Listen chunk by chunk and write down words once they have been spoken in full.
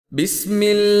بسم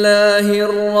الله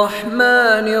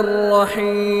الرحمن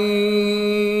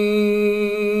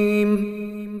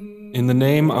الرحيم. In the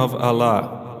name of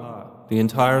Allah, the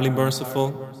entirely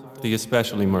merciful, the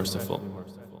especially merciful.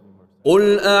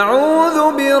 قل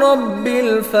أعوذ برب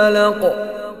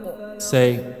الفلق.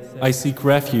 Say, I seek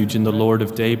refuge in the Lord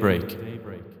of daybreak,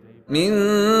 من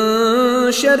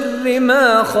شر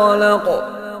ما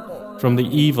خلق. from the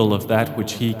evil of that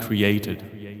which He created,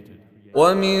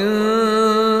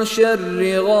 ومن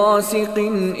شر غاسق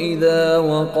إذا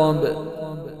وقب.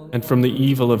 and from the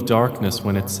evil of darkness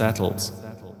when it settles,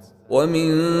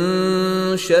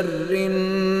 ومن شر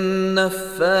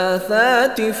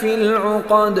النفاثات في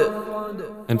العقد.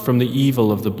 and from the evil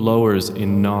of the blowers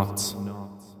in knots,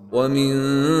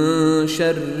 ومن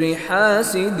شر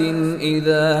حاسد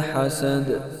إذا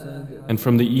حسد. and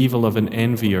from the evil of an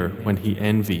envier when he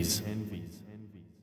envies.